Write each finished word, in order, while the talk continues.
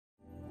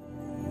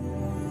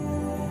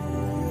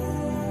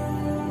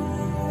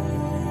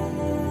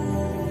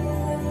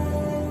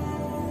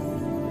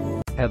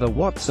Heather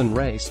Watson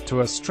raced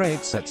to a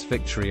straight sets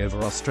victory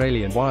over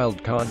Australian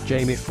wildcard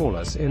Jamie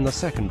Fowles in the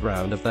second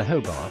round of the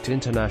Hobart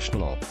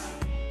International.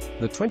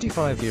 The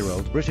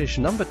 25-year-old British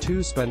number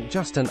 2 spent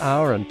just an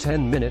hour and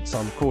 10 minutes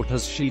on court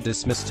as she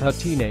dismissed her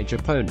teenage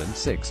opponent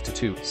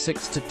 6-2,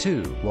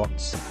 6-2.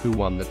 Watson, who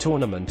won the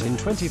tournament in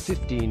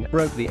 2015,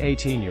 broke the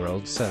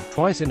 18-year-old serve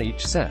twice in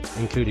each set,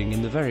 including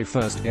in the very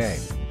first game.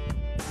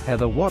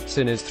 Heather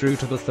Watson is through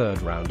to the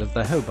third round of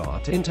the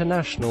Hobart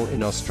International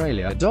in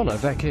Australia. Donna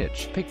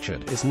Vekic,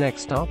 pictured, is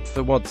next up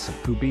for Watson,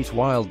 who beat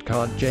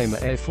wildcard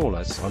Jamie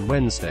Fowles on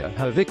Wednesday.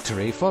 Her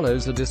victory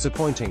follows a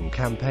disappointing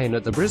campaign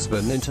at the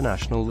Brisbane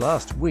International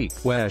last week,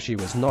 where she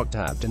was knocked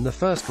out in the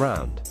first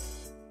round.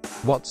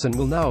 Watson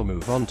will now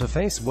move on to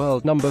face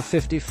world number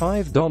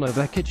 55 Donna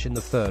Vekic in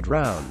the third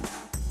round.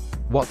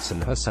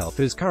 Watson herself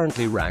is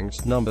currently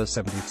ranked number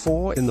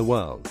 74 in the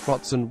world.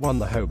 Watson won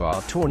the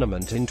Hobart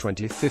tournament in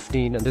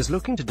 2015 and is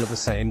looking to do the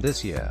same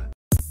this year.